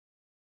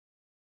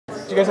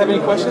you guys have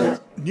any questions?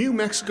 New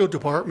Mexico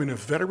Department of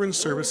Veterans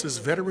Services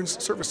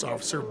Veterans Service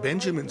Officer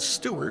Benjamin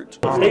Stewart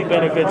State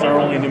benefits are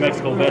only New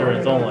Mexico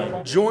veterans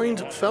only. joined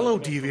fellow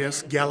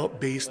DVS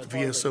Gallup-based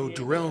VSO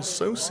Durrell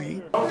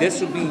Sosi. This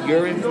will be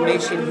your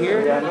information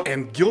here.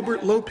 And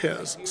Gilbert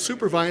Lopez,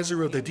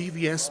 supervisor of the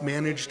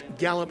DVS-managed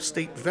Gallup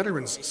State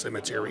Veterans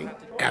Cemetery,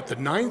 at the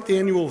 9th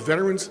Annual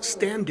Veterans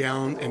Stand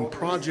Down and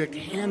Project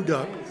Hand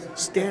Up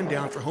Stand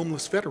Down for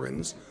Homeless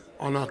Veterans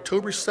on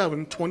October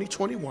 7,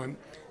 2021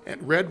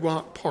 at Red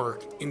Rock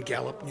Park in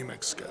Gallup, New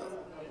Mexico.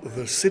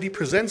 The city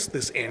presents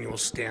this annual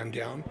stand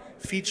down,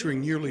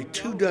 featuring nearly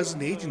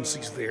 24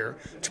 agencies there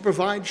to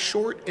provide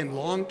short and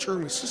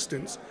long-term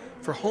assistance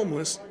for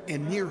homeless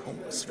and near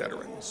homeless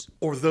veterans,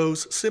 or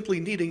those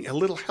simply needing a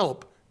little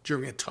help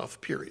during a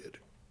tough period.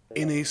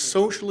 In a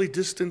socially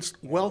distanced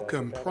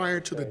welcome prior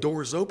to the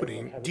doors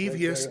opening,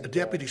 DVS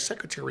Deputy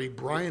Secretary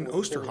Brian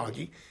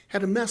Osterhage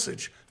had a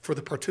message for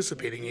the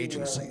participating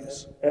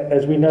agencies.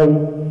 As we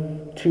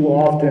know, too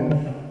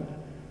often,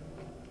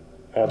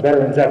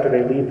 veterans, after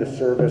they leave the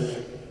service,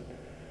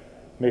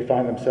 may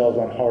find themselves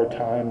on hard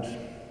times,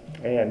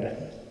 and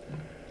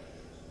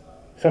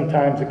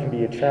sometimes it can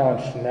be a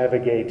challenge to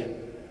navigate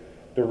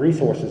the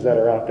resources that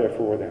are out there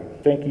for them.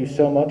 Thank you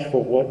so much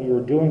for what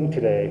you're doing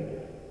today,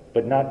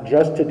 but not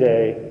just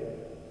today,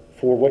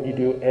 for what you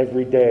do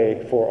every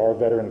day for our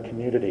veteran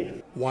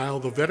community. While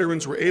the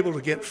veterans were able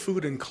to get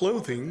food and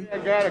clothing, I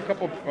got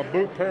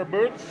a pair of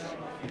boots,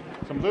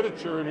 some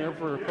literature in here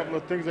for a couple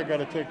of things I got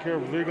to take care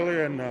of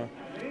legally and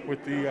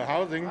with the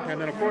housing,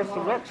 and then of course the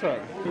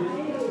rucksack.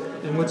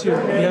 And you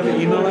have an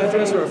email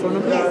address or a phone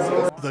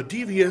number? the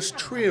DVS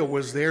trio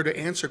was there to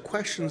answer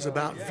questions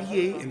about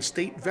VA and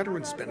state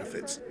veterans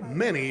benefits,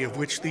 many of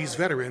which these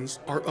veterans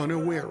are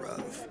unaware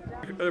of.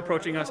 They're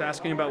approaching us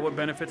asking about what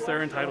benefits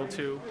they're entitled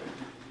to,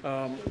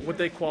 what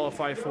they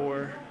qualify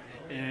for,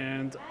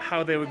 and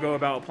how they would go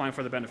about applying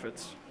for the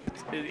benefits.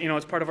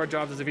 It's part of our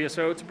jobs as a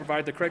VSO to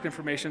provide the correct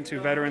information to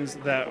veterans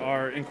that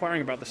are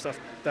inquiring about the stuff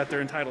that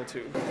they're entitled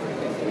to.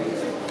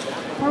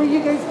 How are you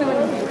guys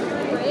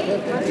doing? Great.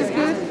 Just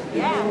good?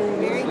 Yeah,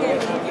 very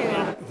good.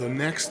 Thank you. The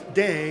next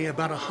day,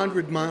 about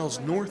 100 miles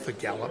north of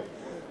Gallup,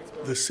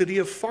 the city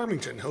of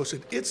Farmington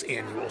hosted its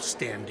annual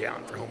stand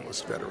down for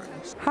homeless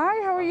veterans.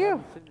 Hi, how are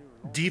you?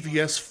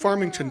 DVS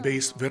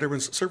Farmington-based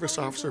Veterans Service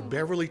Officer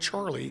Beverly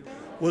Charlie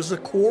was the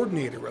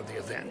coordinator of the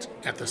event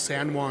at the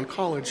San Juan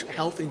College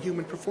Health and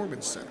Human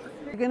Performance Center.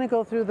 They're going to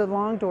go through the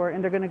long door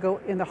and they're going to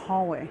go in the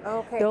hallway.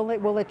 Okay.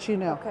 We'll let you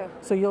know. Okay.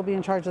 So you'll be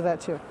in charge of that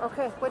too.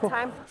 Okay, what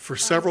time? For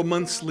several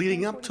months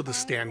leading up to the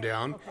stand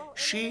down,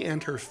 she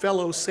and her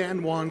fellow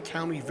San Juan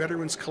County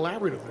Veterans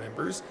Collaborative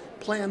members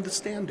planned the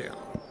stand down.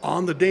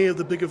 On the day of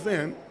the big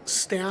event,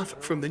 staff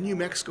from the New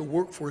Mexico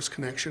Workforce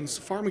Connections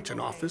Farmington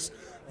office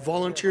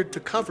volunteered to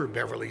cover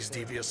Beverly's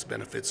DVS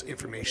benefits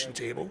information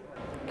table.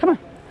 Come on.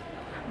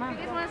 You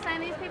guys want to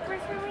sign these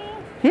papers for me?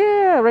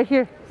 Yeah, right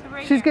here. So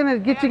right She's here. going to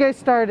get you guys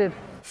started.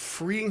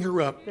 Freeing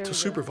her up to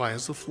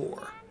supervise the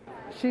floor.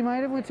 She might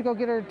have went to go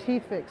get her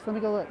teeth fixed. Let me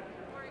go look.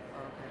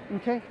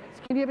 Okay.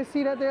 Can you have a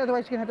seat out there?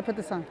 Otherwise, you're going to have to put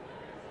this on.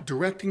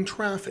 Directing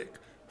traffic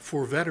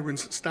for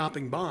veterans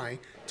stopping by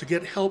to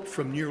get help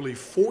from nearly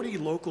 40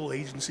 local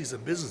agencies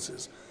and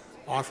businesses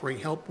offering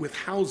help with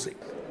housing,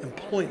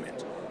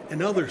 employment,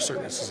 and other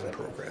services and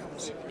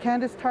programs.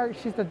 Candace Tart,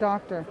 she's the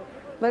doctor.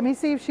 Let me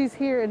see if she's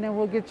here and then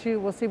we'll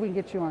see if we can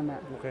get you on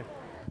that. Okay.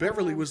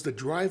 Beverly was the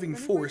driving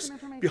force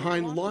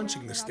behind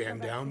launching the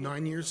stand down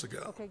 9 years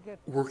ago,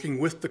 working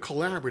with the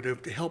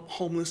collaborative to help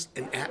homeless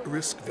and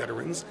at-risk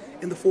veterans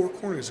in the Four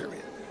Corners area,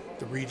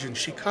 the region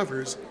she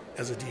covers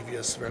as a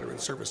DVS Veteran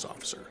Service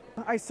Officer.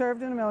 I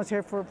served in the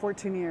military for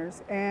 14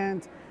 years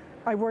and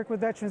I work with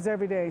veterans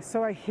every day,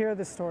 so I hear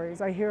the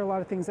stories. I hear a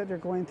lot of things that they're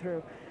going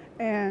through.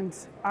 And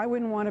I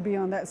wouldn't want to be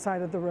on that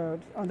side of the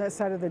road, on that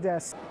side of the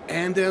desk.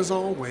 And as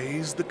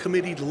always, the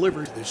committee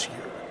delivered this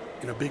year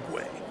in a big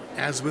way.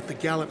 As with the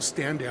Gallup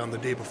stand down the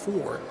day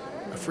before,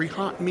 a free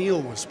hot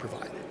meal was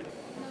provided.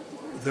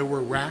 There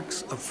were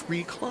racks of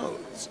free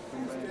clothes,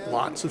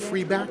 lots of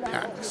free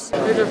backpacks.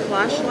 There's a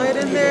flashlight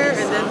in there, and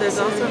then there's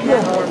also a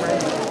hand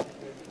warmer.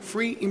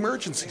 Free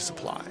emergency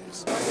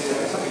supplies.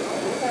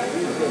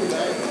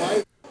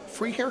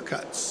 Free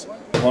haircuts.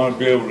 I want to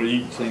be able to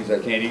eat things I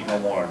can't eat no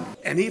more.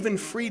 And even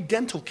free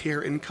dental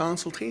care and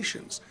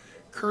consultations,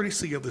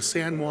 courtesy of the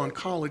San Juan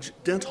College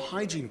Dental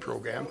Hygiene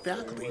Program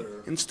faculty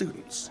and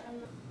students.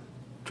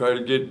 Try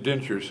to get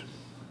dentures.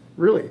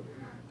 Really?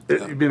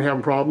 Yeah. You've been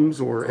having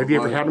problems, or have you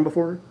ever had them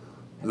before?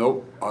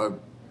 Nope.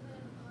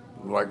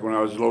 Like when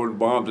I was loading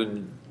bombs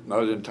and I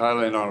was in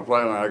Thailand on a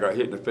flight line, I got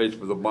hit in the face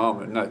with a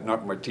bomb and that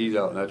knocked my teeth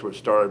out, and that's what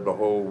started the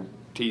whole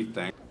teeth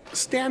thing.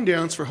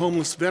 Stand-downs for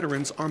homeless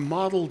veterans are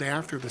modeled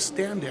after the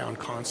stand-down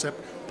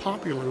concept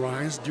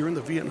popularized during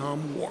the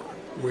Vietnam War,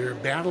 where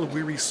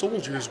battle-weary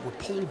soldiers were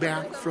pulled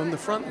back from the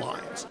front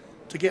lines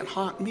to get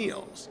hot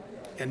meals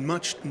and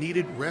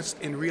much-needed rest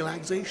and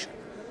relaxation,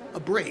 a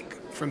break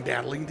from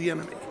battling the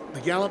enemy.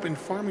 The Gallup and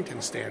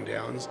Farmington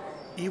stand-downs,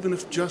 even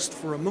if just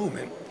for a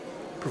moment,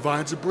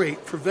 provides a break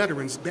for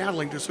veterans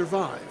battling to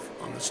survive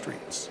on the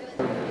streets.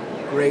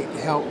 Great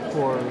help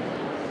for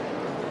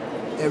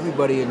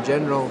everybody in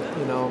general,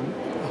 you know,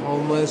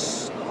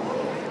 homeless,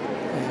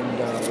 and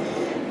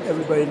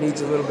everybody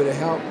needs a little bit of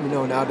help, you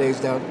know, nowadays,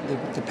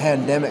 the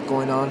pandemic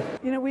going on.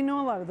 You know, we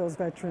know a lot of those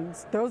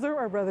veterans. Those are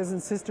our brothers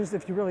and sisters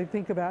if you really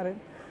think about it.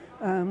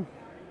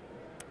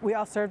 We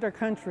all served our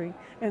country,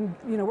 and,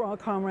 you know, we're all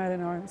comrade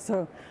in arms,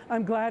 so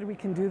I'm glad we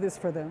can do this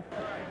for them.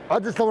 I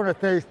just want to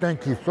say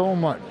thank you so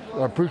much.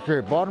 I appreciate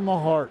it, bottom of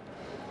my heart,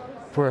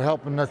 for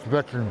helping us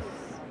veterans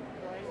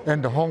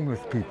and the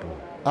homeless people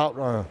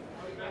out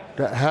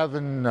that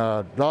having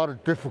a lot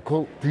of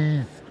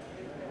difficulties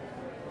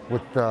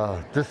with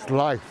this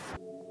life.